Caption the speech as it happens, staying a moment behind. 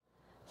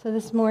So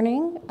this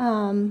morning,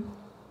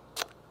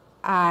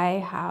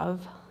 I have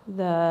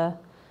the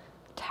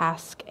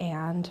task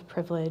and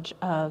privilege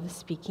of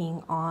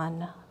speaking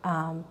on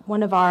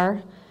one of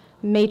our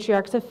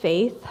matriarchs of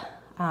faith,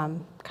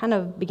 kind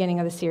of beginning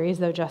of the series,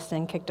 though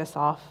Justin kicked us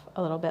off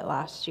a little bit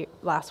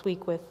last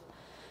week with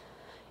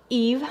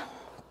Eve.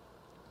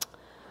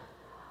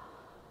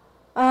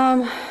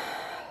 And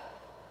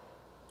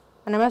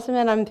I must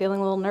admit I'm feeling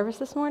a little nervous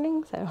this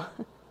morning, so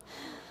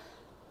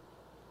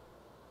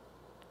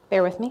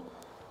bear with me.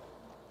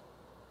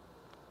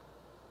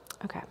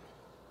 Okay.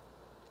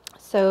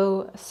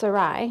 So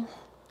Sarai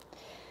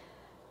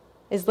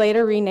is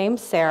later renamed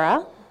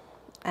Sarah,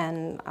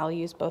 and I'll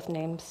use both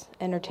names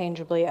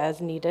interchangeably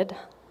as needed.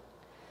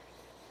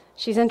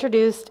 She's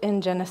introduced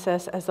in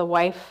Genesis as the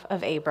wife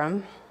of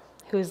Abram,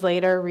 who is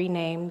later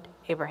renamed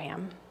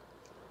Abraham.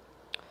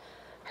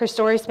 Her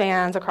story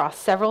spans across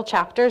several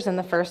chapters in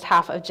the first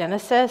half of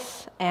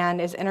Genesis and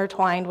is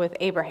intertwined with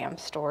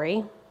Abraham's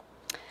story.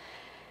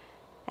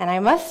 And I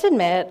must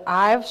admit,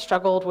 I've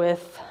struggled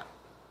with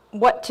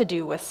what to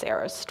do with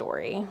Sarah's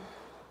story.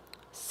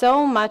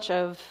 So much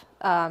of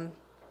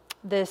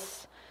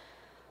this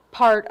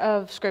part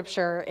of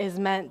Scripture is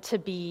meant to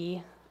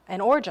be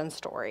an origin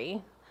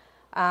story.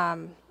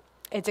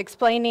 It's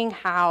explaining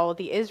how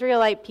the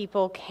Israelite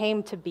people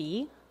came to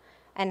be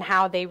and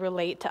how they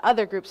relate to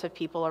other groups of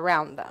people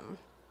around them.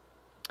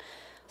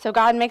 So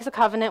God makes a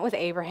covenant with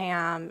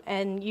Abraham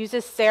and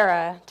uses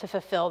Sarah to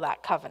fulfill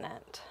that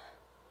covenant.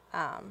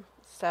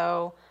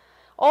 So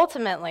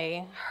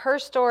ultimately, her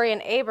story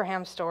and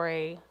Abraham's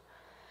story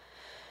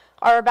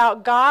are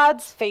about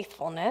God's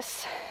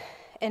faithfulness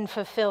in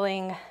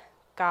fulfilling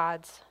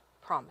God's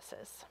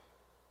promises.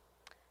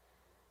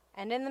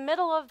 And in the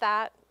middle of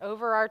that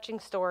overarching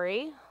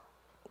story,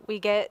 we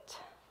get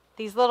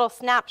these little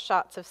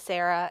snapshots of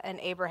Sarah and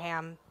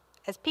Abraham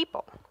as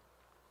people.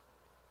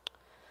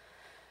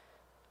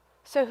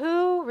 So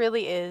who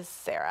really is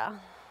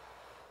Sarah?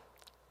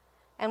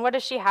 And what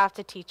does she have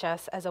to teach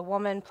us as a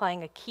woman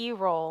playing a key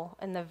role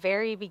in the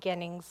very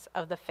beginnings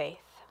of the faith?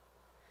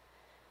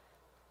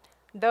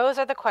 Those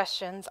are the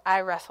questions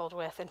I wrestled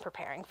with in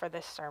preparing for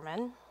this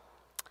sermon.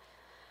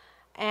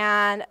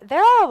 And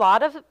there are a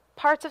lot of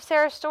parts of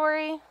Sarah's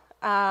story,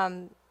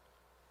 and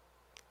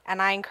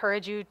I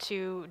encourage you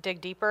to dig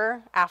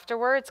deeper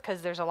afterwards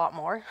because there's a lot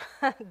more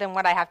than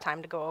what I have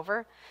time to go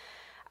over.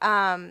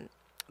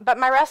 But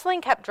my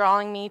wrestling kept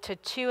drawing me to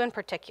two in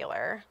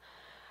particular.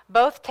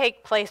 Both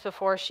take place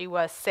before she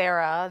was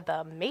Sarah,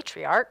 the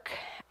matriarch,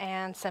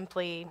 and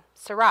simply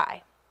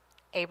Sarai,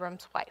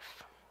 Abram's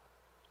wife.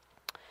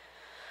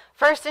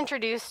 First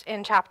introduced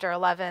in chapter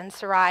 11,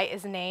 Sarai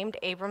is named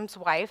Abram's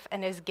wife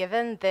and is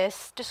given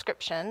this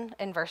description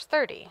in verse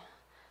 30.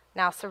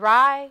 Now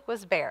Sarai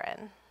was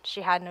barren.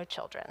 She had no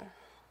children.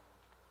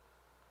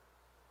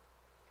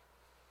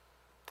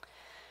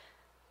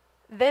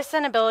 This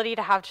inability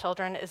to have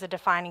children is a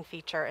defining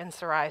feature in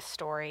Sarai's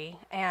story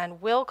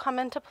and will come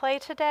into play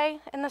today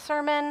in the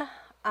sermon,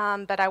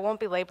 but I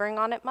won't be laboring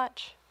on it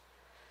much.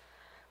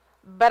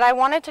 But I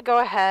wanted to go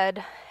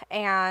ahead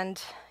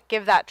and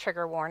give that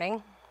trigger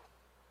warning.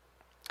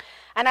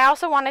 And I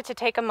also wanted to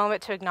take a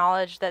moment to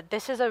acknowledge that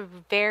this is a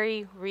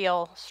very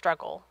real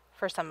struggle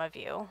for some of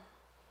you.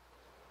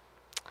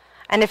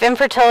 And if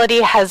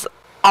infertility has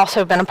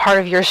also been a part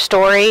of your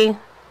story,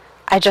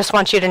 I just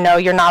want you to know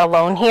you're not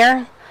alone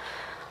here.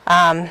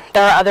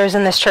 There are others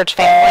in this church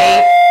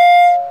family.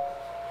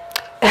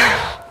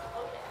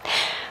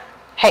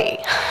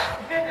 Hey.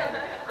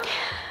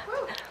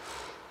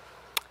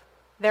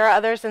 There are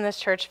others in this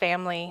church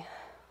family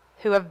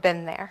who have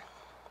been there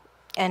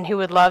and who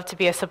would love to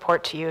be a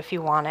support to you if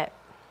you want it.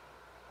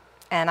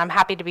 And I'm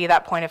happy to be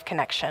that point of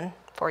connection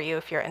for you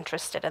if you're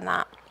interested in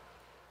that.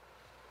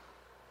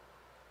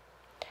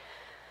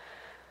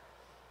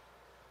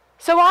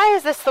 So why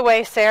is this the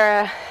way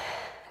Sarai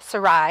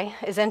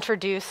is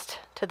introduced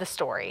to the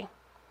story?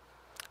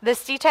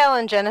 This detail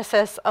in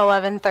Genesis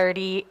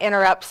 11:30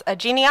 interrupts a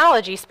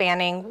genealogy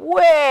spanning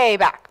way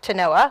back to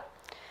Noah,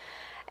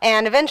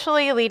 and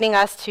eventually leading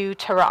us to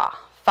Terah,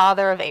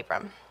 father of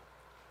Abram.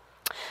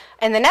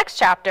 In the next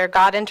chapter,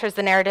 God enters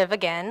the narrative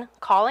again,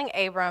 calling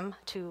Abram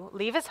to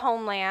leave his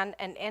homeland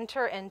and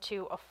enter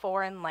into a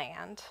foreign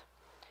land.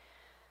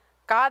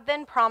 God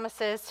then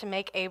promises to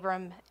make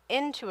Abram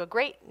into a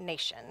great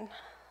nation.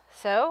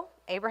 So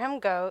Abram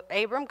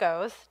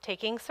goes,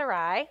 taking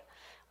Sarai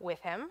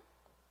with him.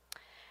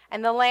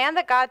 And the land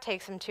that God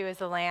takes him to is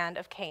the land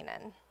of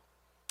Canaan.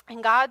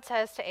 And God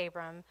says to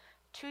Abram,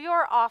 "To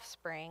your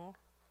offspring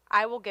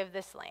I will give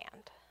this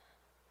land."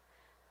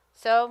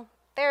 So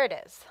there it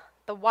is,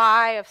 the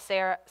why of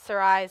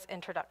Sarai's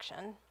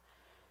introduction.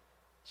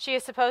 She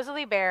is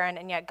supposedly barren,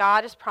 and yet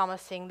God is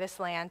promising this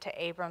land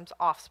to Abram's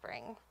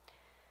offspring.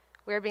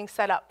 We are being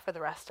set up for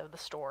the rest of the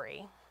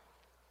story.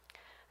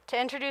 To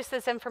introduce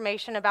this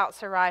information about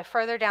Sarai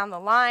further down the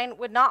line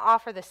would not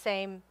offer the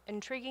same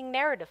intriguing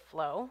narrative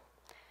flow,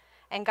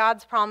 and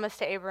God's promise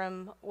to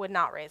Abram would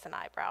not raise an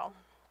eyebrow.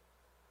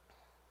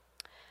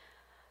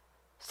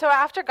 So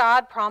after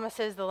God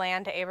promises the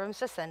land to Abram's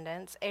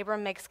descendants,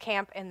 Abram makes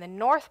camp in the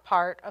north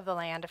part of the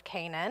land of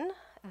Canaan.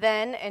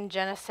 Then in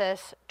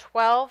Genesis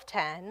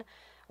 12:10,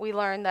 we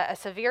learn that a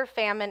severe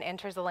famine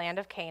enters the land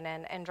of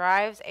Canaan and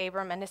drives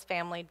Abram and his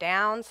family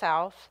down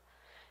south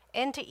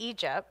into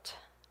Egypt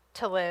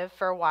to live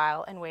for a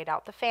while and wait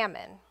out the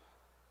famine.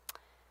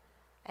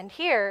 And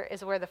here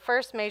is where the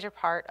first major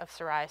part of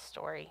Sarai's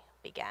story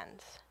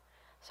begins.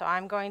 So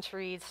I'm going to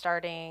read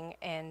starting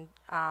in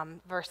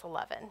verse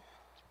 11.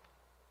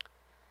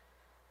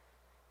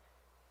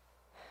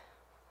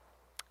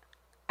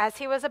 As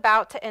he was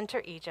about to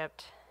enter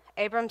Egypt,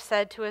 Abram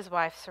said to his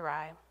wife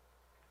Sarai,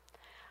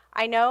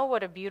 "I know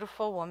what a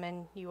beautiful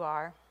woman you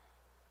are.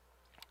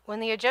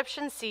 When the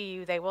Egyptians see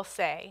you, they will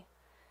say,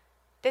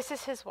 'This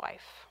is his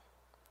wife.'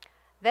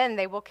 Then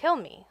they will kill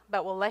me,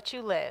 but will let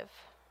you live.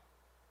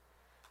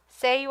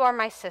 Say you are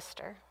my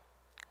sister,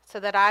 so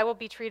that I will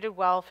be treated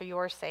well for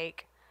your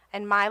sake,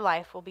 and my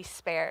life will be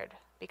spared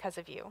because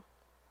of you."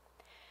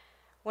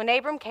 When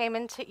Abram came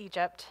into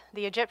Egypt,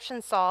 the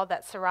Egyptians saw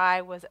that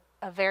Sarai was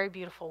a very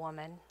beautiful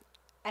woman.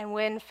 And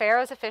when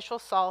Pharaoh's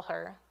officials saw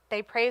her,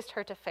 they praised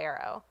her to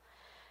Pharaoh,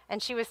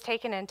 and she was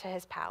taken into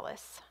his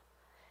palace.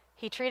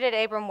 He treated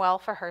Abram well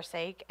for her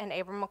sake, and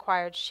Abram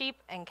acquired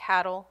sheep and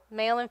cattle,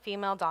 male and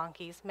female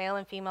donkeys, male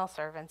and female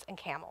servants, and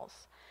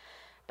camels.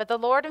 But the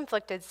Lord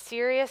inflicted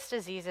serious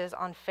diseases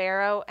on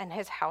Pharaoh and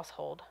his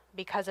household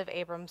because of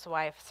Abram's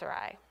wife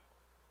Sarai.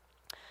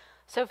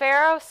 So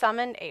Pharaoh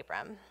summoned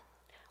Abram.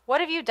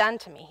 "What have you done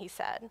to me?" he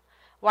said.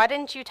 "Why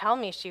didn't you tell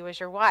me she was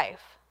your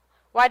wife?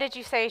 Why did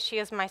you say she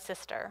is my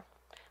sister?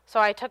 So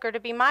I took her to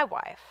be my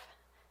wife.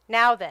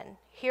 Now then,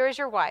 here is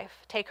your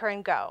wife. Take her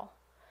and go."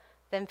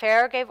 Then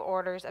Pharaoh gave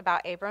orders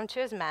about Abram to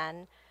his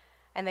men,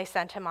 and they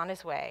sent him on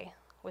his way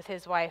with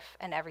his wife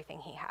and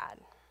everything he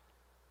had.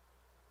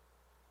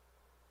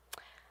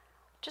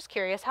 Just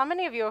curious, how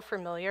many of you are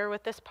familiar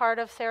with this part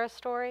of Sarah's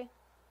story?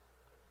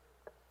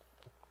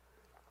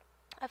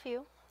 A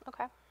few,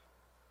 okay.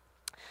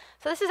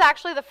 So this is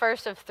actually the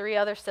first of 3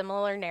 other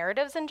similar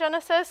narratives in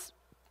Genesis,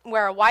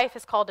 where a wife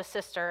is called a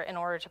sister in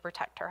order to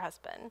protect her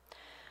husband.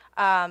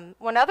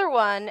 One other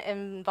one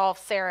involves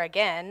Sarah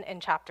again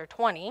in chapter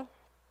 20,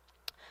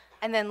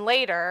 and then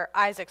later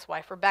Isaac's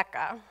wife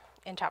Rebekah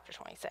in chapter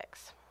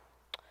 26.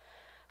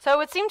 So it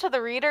would seem to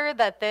the reader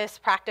that this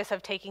practice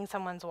of taking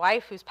someone's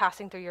wife who's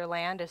passing through your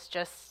land is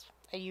just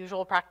a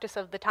usual practice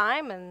of the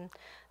time, and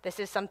this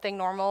is something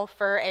normal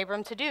for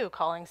Abram to do,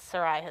 calling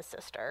Sarai his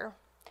sister.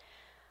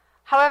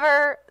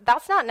 However,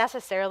 that's not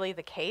necessarily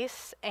the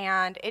case,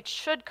 and it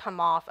should come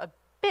off a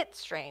bit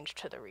strange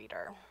to the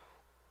reader.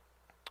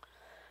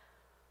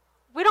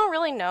 We don't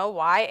really know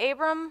why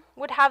Abram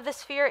would have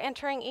this fear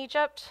entering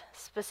Egypt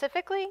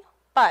specifically,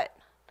 but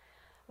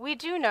we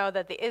do know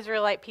that the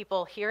Israelite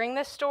people hearing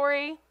this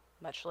story,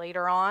 much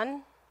later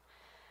on,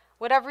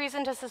 would have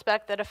reason to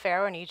suspect that a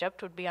pharaoh in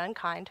Egypt would be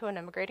unkind to an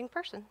immigrating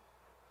person.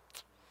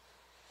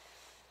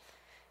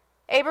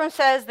 Abram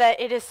says that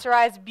it is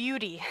Sarai's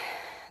beauty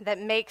that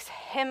makes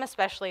him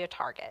especially a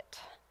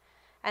target.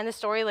 And the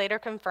story later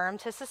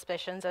confirms his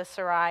suspicions, as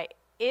Sarai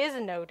is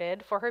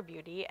noted for her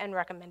beauty and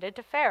recommended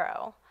to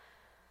Pharaoh.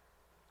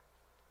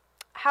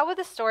 How would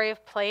the story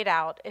have played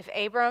out if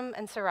Abram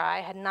and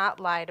Sarai had not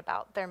lied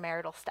about their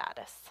marital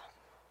status?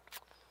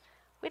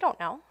 We don't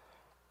know.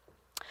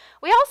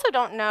 We also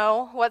don't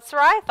know what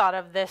Sarai thought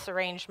of this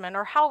arrangement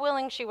or how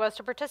willing she was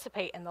to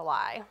participate in the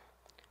lie.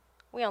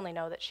 We only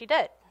know that she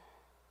did.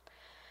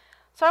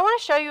 So I want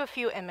to show you a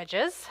few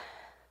images.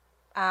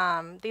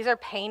 These are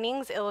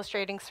paintings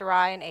illustrating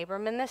Sarai and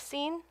Abram in this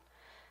scene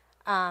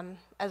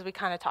as we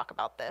kind of talk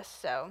about this.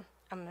 So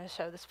I'm going to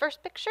show this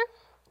first picture.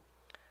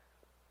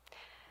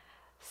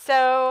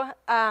 So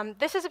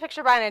this is a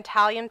picture by an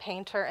Italian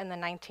painter in the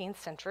 19th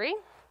century.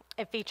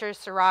 It features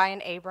Sarai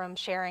and Abram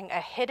sharing a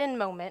hidden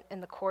moment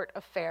in the court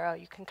of Pharaoh.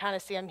 You can kind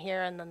of see them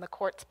here, and then the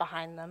court's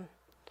behind them.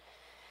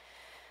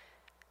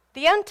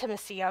 The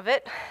intimacy of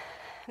it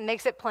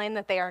makes it plain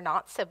that they are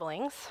not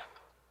siblings.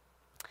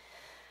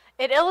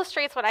 It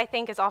illustrates what I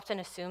think is often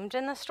assumed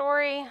in the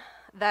story,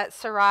 that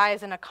Sarai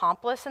is an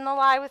accomplice in the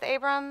lie with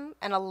Abram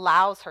and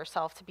allows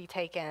herself to be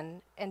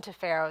taken into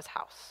Pharaoh's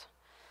house.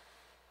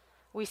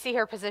 We see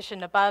her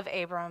positioned above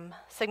Abram,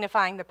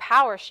 signifying the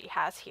power she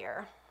has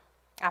here.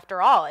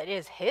 After all, it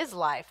is his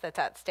life that's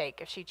at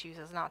stake if she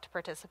chooses not to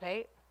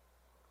participate.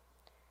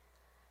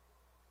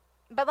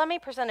 But let me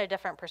present a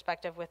different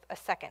perspective with a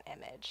second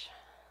image.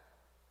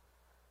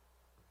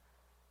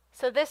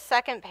 So this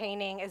second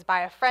painting is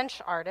by a French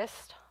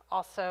artist,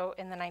 also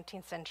in the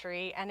 19th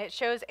century, and it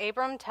shows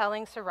Abram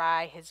telling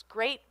Sarai his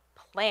great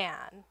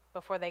plan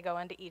before they go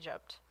into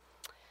Egypt.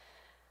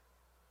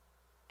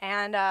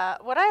 And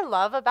what I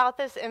love about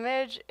this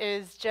image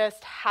is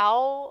just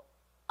how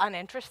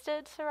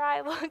uninterested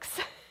Sarai looks.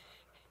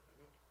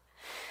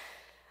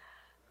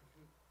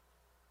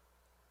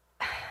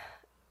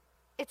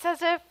 It's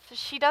as if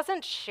she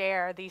doesn't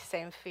share these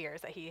same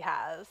fears that he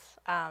has.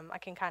 I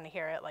can kind of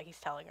hear it like he's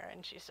telling her,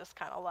 and she's just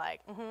kind of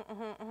like,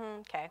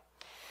 okay.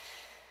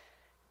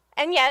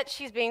 And yet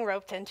she's being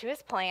roped into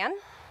his plan.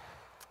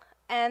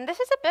 And this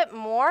is a bit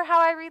more how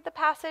I read the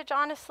passage,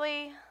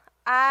 honestly.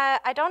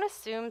 I don't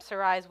assume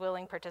Sarai's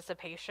willing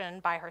participation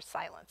by her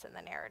silence in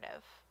the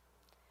narrative.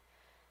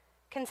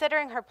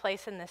 Considering her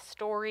place in this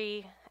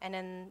story and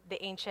in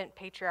the ancient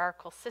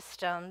patriarchal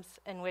systems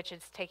in which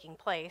it's taking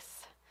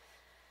place,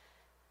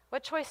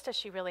 what choice does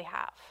she really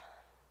have?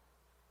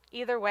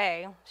 Either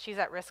way, she's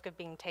at risk of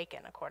being taken,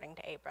 according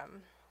to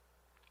Abram.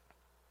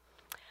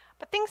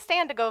 But things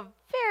stand to go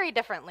very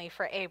differently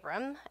for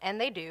Abram, and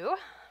they do.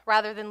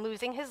 Rather than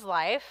losing his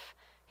life,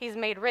 he's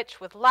made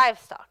rich with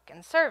livestock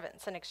and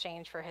servants in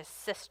exchange for his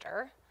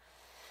sister.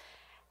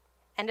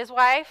 And his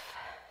wife,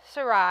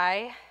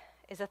 Sarai,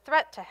 is a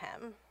threat to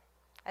him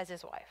as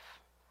his wife.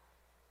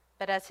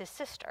 But as his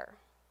sister,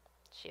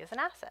 she is an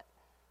asset.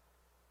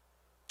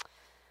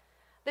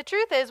 The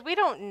truth is, we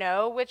don't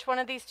know which one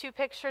of these two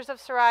pictures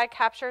of Sarai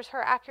captures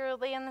her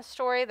accurately in the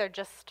story. They're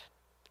just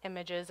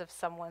images of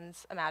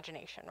someone's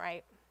imagination,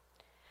 right?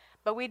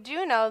 But we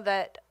do know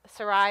that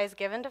Sarai is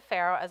given to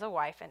Pharaoh as a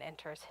wife and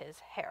enters his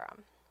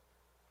harem.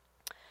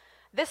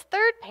 This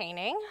third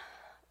painting,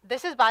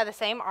 this is by the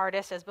same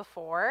artist as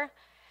before,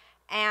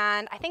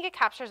 and I think it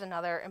captures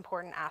another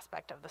important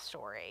aspect of the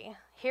story.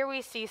 Here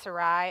we see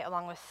Sarai,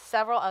 along with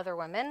several other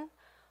women,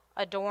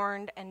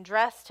 adorned and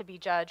dressed to be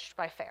judged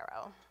by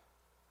Pharaoh.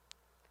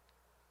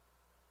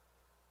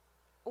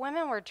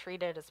 Women were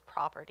treated as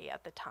property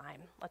at the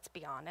time, let's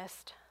be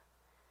honest.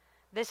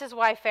 This is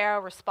why Pharaoh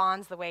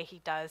responds the way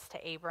he does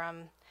to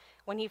Abram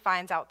when he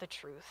finds out the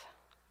truth,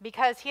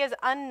 because he has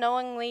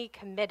unknowingly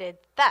committed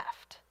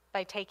theft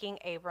by taking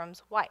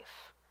Abram's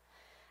wife.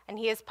 And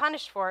he is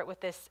punished for it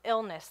with this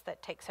illness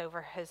that takes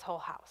over his whole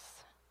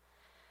house.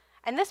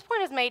 And this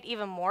point is made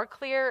even more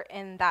clear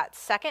in that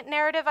second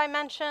narrative I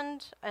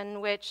mentioned,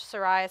 in which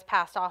Sarai is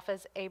passed off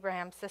as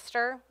Abraham's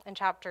sister in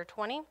chapter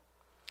 20.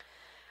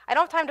 I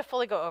don't have time to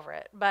fully go over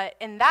it, but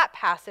in that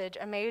passage,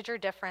 a major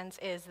difference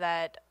is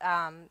that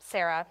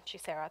Sarah,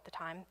 she's Sarah at the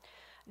time,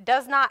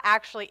 does not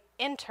actually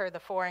enter the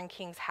foreign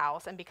king's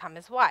house and become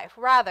his wife.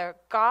 Rather,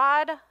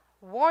 God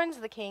warns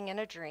the king in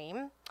a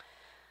dream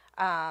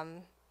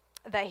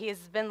that he has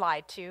been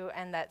lied to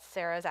and that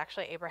Sarah is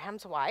actually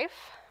Abraham's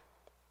wife.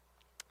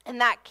 And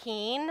that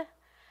king,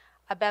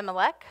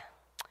 Abimelech,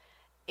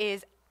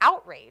 is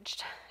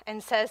outraged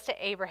and says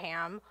to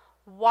Abraham,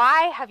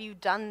 "Why have you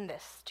done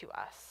this to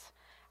us?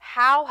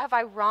 How have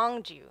I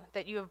wronged you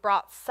that you have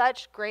brought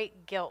such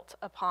great guilt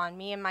upon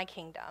me and my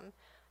kingdom?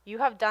 You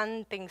have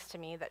done things to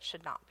me that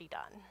should not be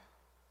done."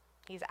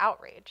 He's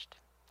outraged.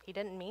 He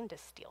didn't mean to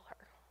steal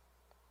her.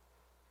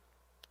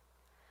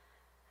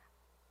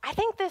 I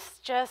think this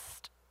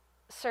just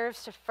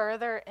serves to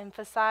further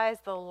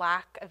emphasize the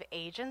lack of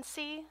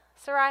agency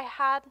Sarai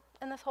had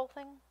in this whole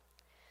thing.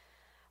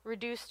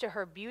 Reduced to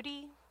her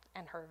beauty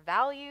and her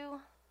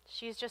value,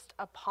 she's just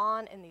a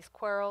pawn in these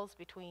quarrels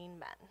between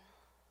men.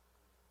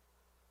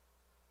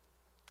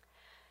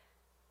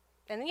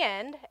 In the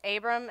end,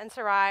 Abram and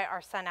Sarai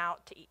are sent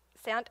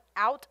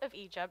out of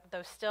Egypt,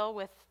 though still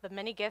with the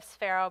many gifts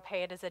Pharaoh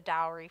paid as a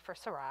dowry for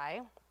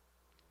Sarai,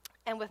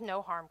 and with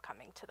no harm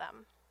coming to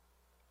them.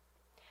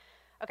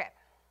 Okay,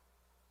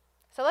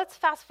 so let's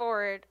fast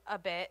forward a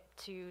bit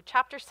to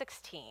chapter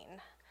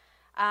 16.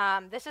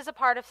 This is a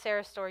part of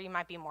Sarah's story you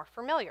might be more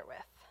familiar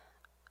with.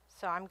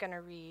 So I'm going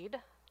to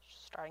read,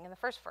 starting in the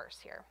first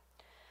verse here.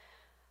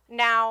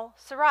 Now,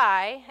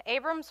 Sarai,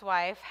 Abram's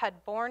wife,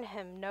 had borne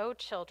him no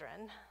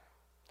children,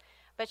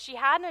 but she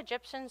had an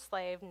Egyptian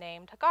slave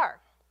named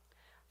Hagar.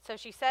 So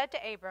she said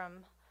to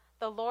Abram,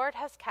 "The Lord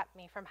has kept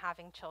me from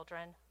having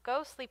children.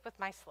 Go sleep with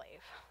my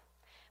slave.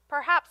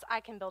 Perhaps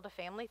I can build a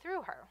family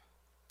through her."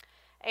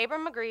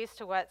 Abram agrees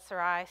to what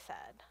Sarai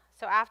said.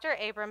 So after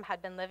Abram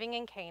had been living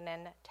in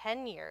Canaan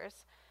 10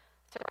 years,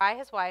 Sarai,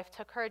 his wife,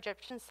 took her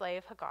Egyptian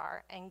slave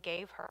Hagar and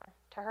gave her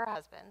to her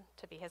husband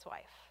to be his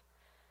wife.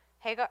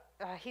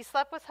 He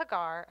slept with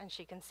Hagar and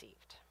she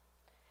conceived.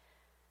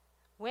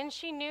 When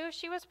she knew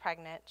she was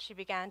pregnant, she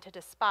began to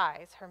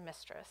despise her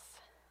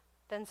mistress.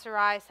 Then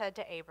Sarai said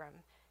to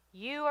Abram,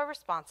 "You are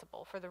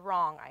responsible for the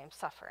wrong I am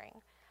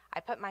suffering. I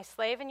put my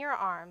slave in your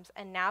arms,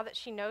 and now that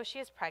she knows she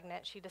is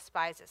pregnant, she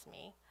despises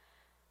me.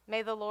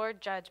 May the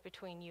Lord judge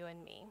between you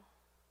and me."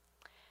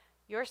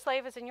 "Your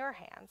slave is in your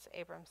hands,"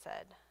 Abram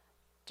said.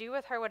 "Do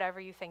with her whatever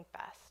you think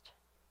best."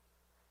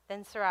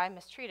 Then Sarai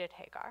mistreated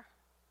Hagar,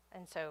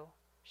 and so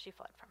she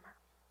fled from her.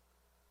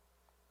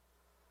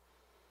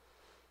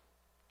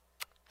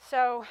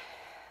 So,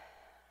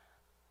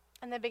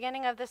 in the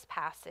beginning of this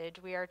passage,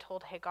 we are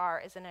told Hagar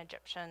is an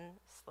Egyptian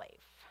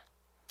slave.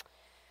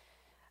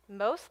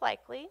 Most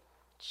likely,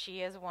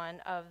 she is one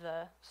of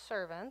the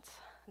servants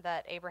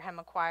that Abraham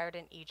acquired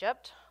in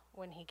Egypt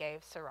when he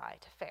gave Sarai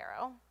to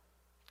Pharaoh.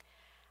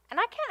 And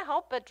I can't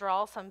help but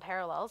draw some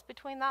parallels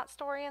between that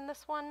story and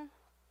this one.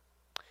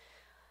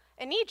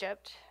 In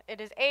Egypt,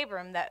 it is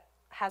Abram that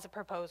has a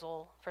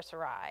proposal for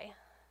Sarai.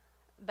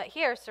 But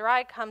here,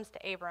 Sarai comes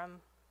to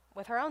Abram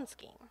with her own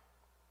scheme.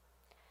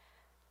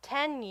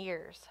 10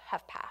 years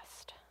have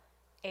passed.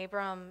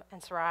 Abram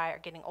and Sarai are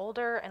getting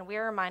older, and we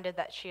are reminded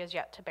that she is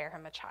yet to bear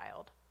him a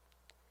child.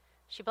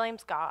 She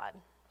blames God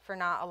for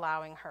not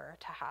allowing her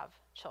to have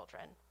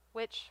children,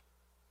 which,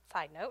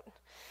 side note,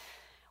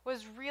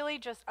 was really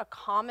just a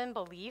common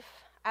belief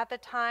at the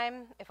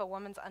time. If a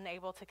woman's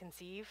unable to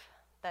conceive,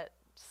 that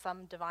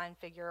some divine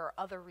figure or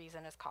other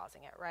reason is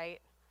causing it, right?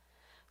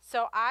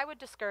 So I would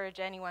discourage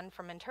anyone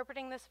from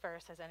interpreting this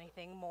verse as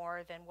anything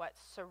more than what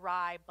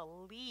Sarai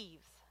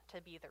believes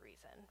to be the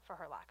reason for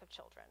her lack of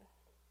children.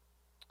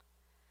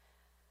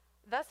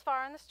 Thus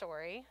far in the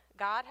story,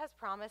 God has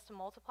promised to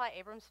multiply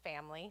Abram's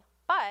family,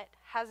 but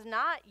has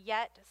not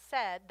yet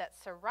said that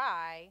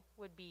Sarai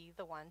would be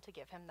the one to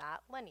give him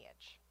that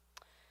lineage.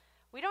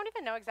 We don't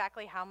even know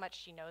exactly how much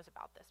she knows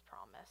about this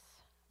promise,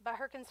 but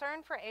her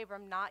concern for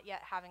Abram not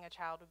yet having a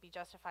child would be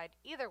justified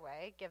either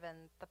way, given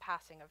the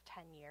passing of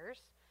 10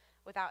 years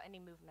without any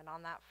movement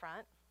on that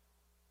front.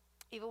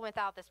 Even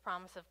without this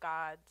promise of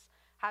God's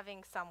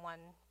having someone,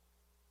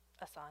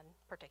 a son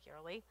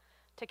particularly,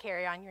 to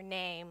carry on your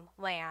name,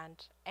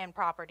 land, and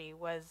property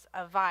was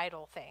a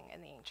vital thing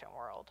in the ancient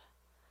world.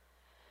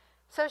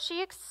 So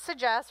she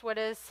suggests what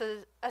is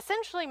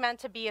essentially meant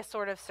to be a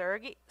sort of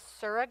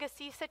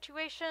surrogacy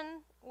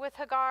situation with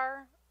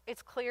Hagar.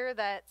 It's clear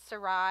that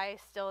Sarai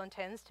still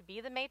intends to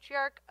be the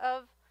matriarch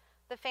of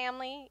the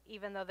family,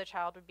 even though the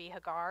child would be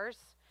Hagar's.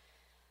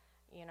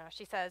 You know,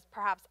 she says,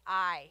 perhaps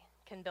I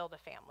can build a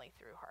family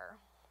through her.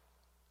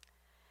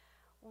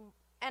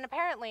 And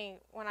apparently,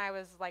 when I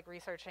was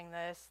researching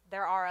this,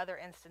 there are other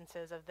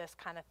instances of this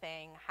kind of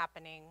thing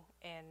happening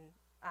in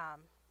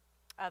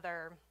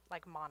other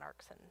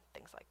monarchs and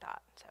things like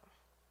that.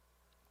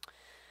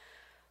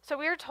 So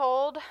we are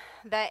told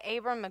that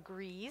Abram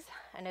agrees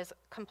and is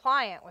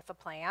compliant with the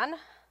plan,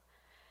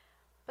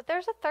 but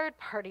there's a third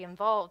party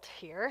involved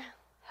here,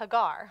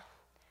 Hagar,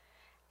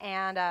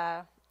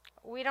 and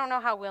we don't know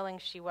how willing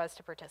she was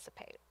to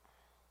participate.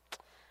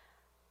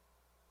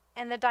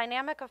 And the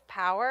dynamic of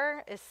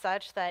power is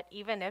such that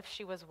even if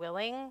she was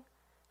willing,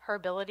 her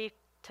ability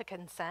to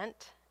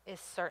consent is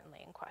certainly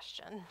in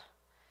question.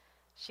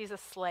 She's a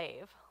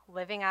slave,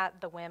 living at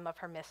the whim of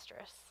her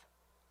mistress.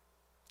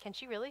 Can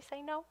she really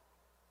say no?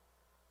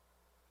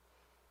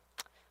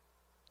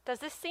 Does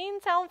this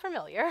scene sound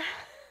familiar?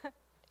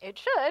 It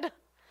should.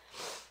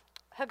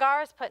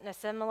 Hagar is put in a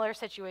similar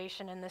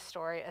situation in this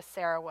story as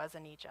Sarah was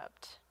in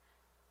Egypt.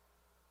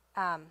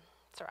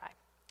 Sarai.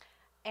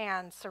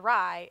 And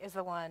Sarai is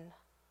the one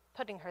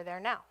putting her there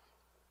now.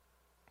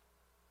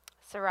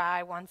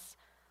 Sarai, once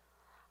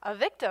a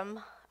victim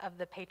of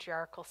the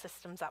patriarchal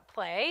systems at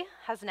play,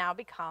 has now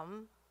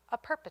become a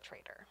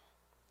perpetrator.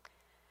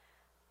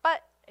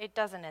 But it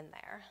doesn't end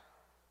there.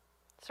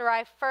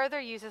 Sarai further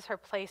uses her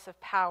place of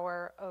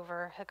power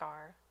over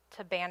Hagar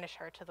to banish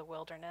her to the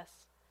wilderness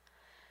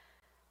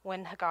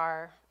when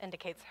Hagar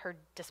indicates her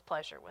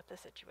displeasure with the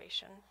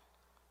situation.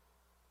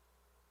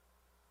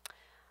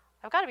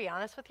 I've got to be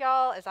honest with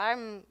y'all, as I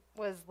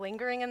was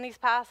lingering in these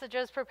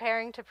passages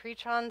preparing to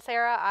preach on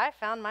Sarah, I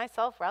found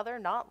myself rather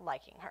not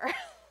liking her.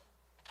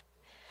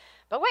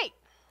 But wait,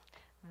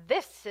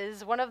 this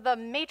is one of the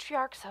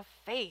matriarchs of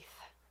faith.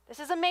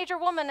 This is a major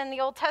woman in the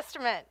Old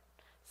Testament.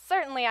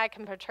 Certainly I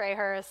can portray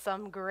her as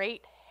some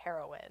great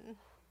heroine.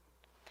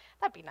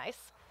 That'd be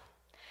nice.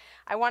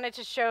 I wanted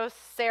to show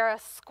Sarah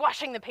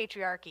squashing the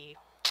patriarchy,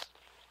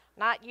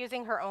 not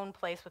using her own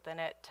place within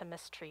it to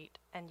mistreat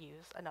and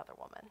use another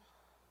woman.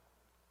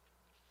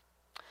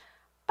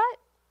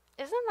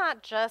 But isn't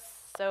that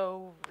just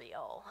so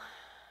real?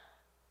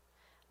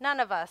 None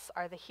of us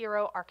are the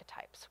hero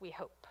archetypes we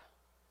hope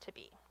to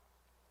be.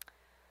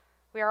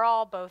 We are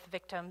all both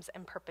victims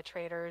and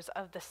perpetrators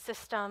of the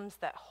systems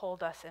that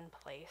hold us in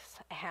place.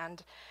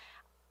 And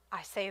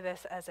I say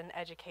this as an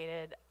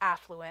educated,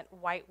 affluent,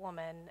 white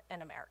woman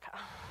in America.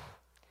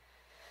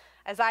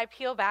 As I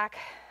peel back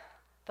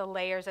the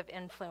layers of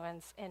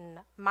influence in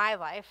my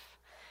life,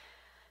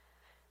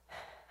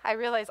 I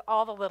realize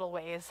all the little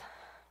ways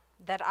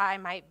that I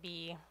might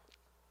be,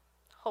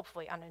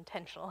 hopefully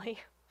unintentionally,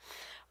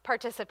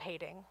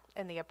 participating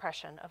in the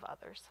oppression of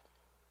others.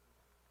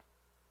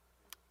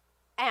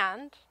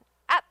 And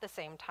at the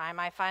same time,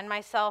 I find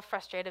myself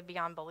frustrated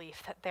beyond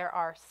belief that there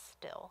are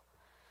still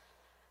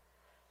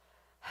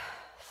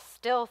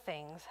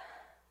things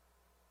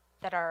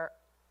that are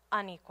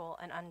unequal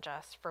and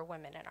unjust for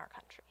women in our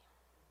country.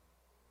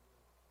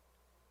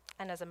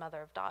 And as a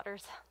mother of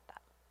daughters,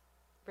 that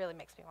really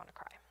makes me want to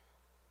cry.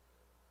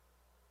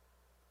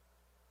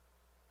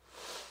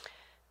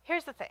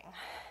 Here's the thing.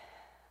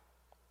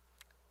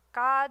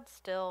 God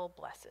still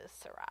blesses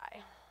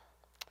Sarai,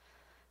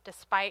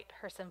 despite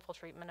her sinful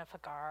treatment of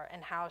Hagar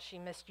and how she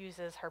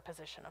misuses her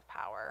position of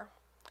power.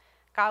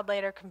 God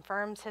later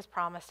confirms his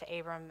promise to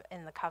Abram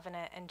in the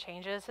covenant and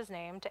changes his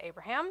name to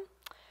Abraham,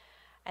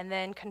 and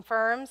then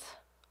confirms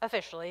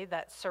officially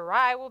that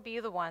Sarai will be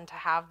the one to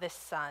have this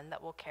son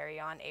that will carry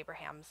on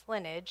Abraham's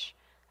lineage,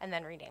 and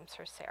then renames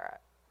her Sarah.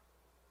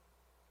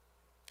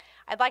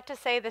 I'd like to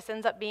say this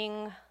ends up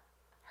being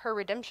her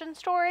redemption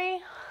story,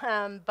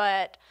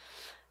 but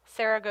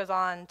Sarah goes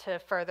on to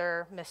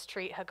further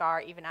mistreat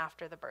Hagar even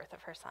after the birth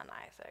of her son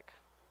Isaac.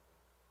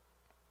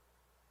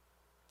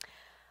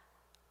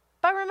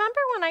 But remember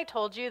when I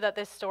told you that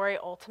this story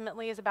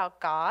ultimately is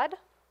about God?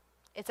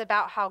 It's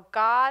about how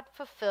God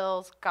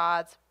fulfills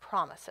God's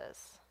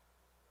promises,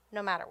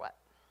 no matter what.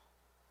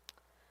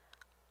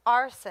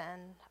 Our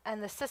sin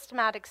and the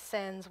systematic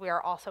sins we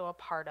are also a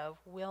part of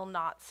will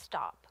not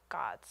stop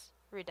God's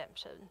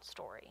redemption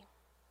story.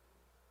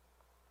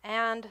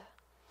 And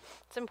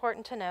it's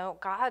important to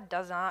note, God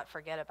does not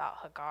forget about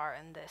Hagar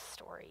in this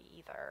story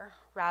either.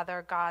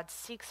 Rather, God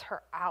seeks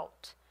her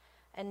out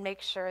and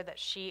makes sure that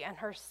she and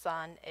her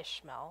son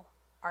Ishmael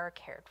are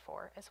cared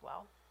for as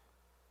well.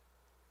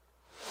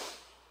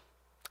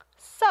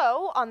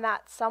 So, on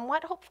that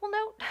somewhat hopeful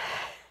note,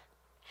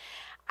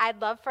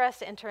 I'd love for us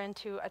to enter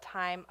into a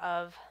time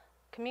of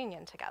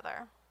communion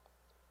together.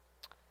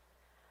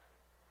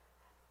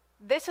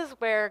 This is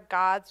where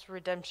God's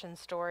redemption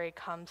story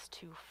comes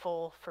to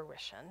full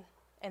fruition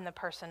in the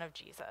person of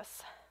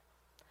Jesus.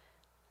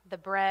 The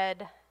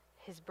bread,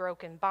 his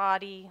broken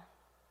body,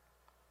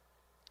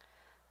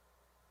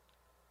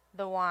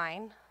 the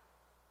wine,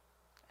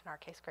 in our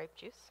case grape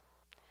juice,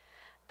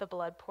 the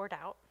blood poured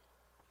out.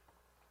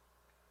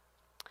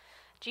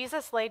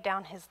 Jesus laid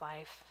down his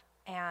life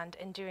and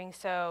in doing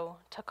so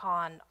took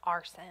on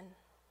our sin,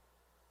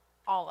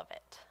 all of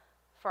it,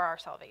 for our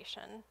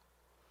salvation.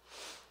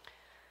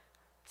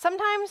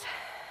 Sometimes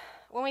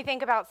when we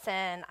think about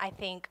sin,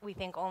 we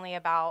think only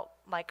about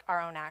like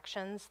our own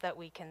actions that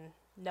we can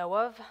know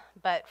of,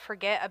 but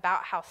forget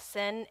about how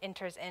sin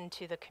enters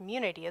into the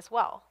community as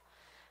well,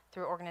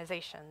 through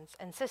organizations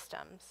and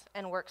systems,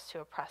 and works to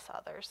oppress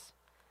others.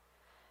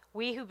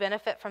 We who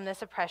benefit from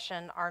this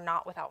oppression are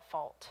not without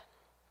fault.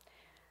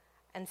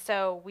 And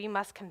so we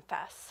must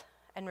confess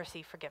and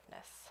receive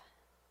forgiveness.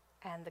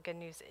 And the good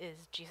news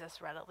is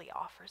Jesus readily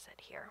offers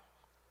it here.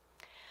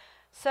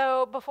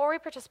 So before we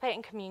participate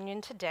in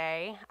communion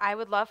today, I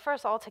would love for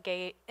us all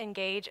to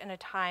engage in a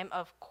time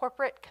of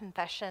corporate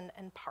confession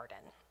and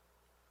pardon,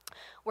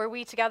 where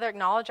we together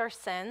acknowledge our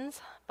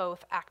sins,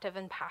 both active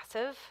and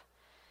passive,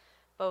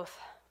 both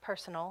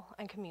personal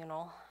and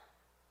communal,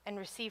 and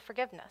receive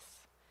forgiveness.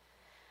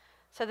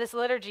 So this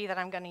liturgy that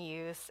I'm going to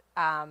use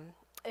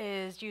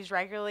is used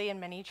regularly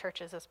in many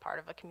churches as part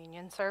of a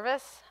communion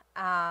service.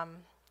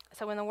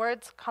 So when the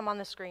words come on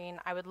the screen,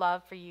 I would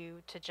love for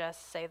you to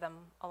just say them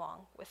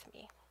along with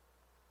me.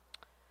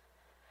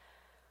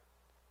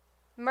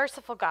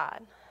 Merciful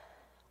God,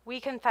 we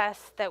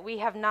confess that we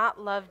have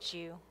not loved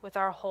you with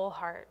our whole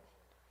heart.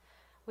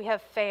 We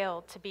have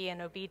failed to be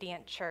an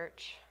obedient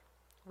church.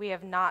 We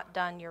have not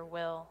done your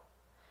will.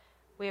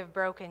 We have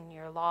broken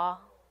your law.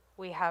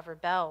 We have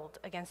rebelled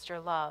against your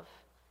love.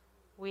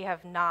 We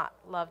have not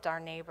loved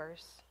our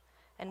neighbors,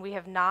 and we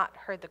have not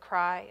heard the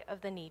cry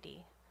of the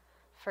needy.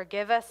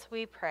 Forgive us,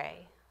 we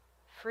pray.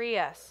 Free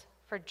us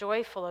for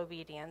joyful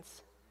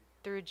obedience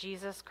through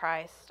Jesus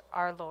Christ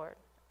our Lord.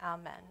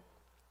 Amen.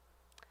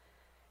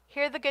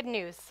 Hear the good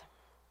news.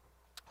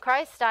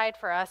 Christ died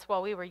for us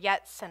while we were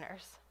yet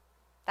sinners.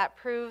 That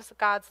proves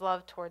God's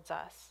love towards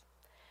us.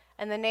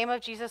 In the name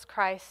of Jesus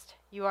Christ,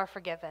 you are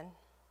forgiven.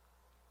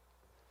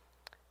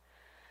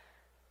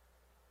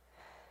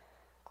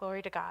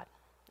 Glory to God.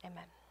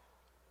 Amen.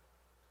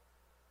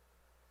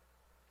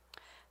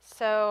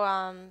 So,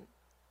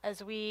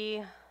 as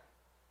we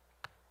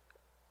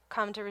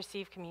come to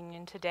receive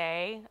communion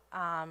today,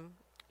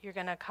 you're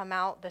going to come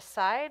out this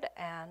side,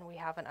 and we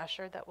have an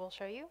usher that will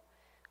show you.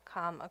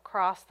 Come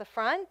across the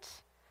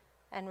front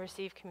and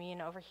receive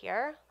communion over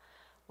here.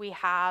 We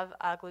have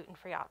a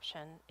gluten-free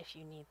option if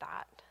you need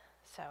that.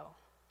 So,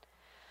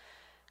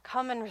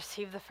 come and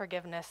receive the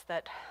forgiveness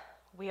that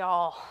we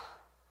all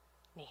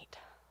need.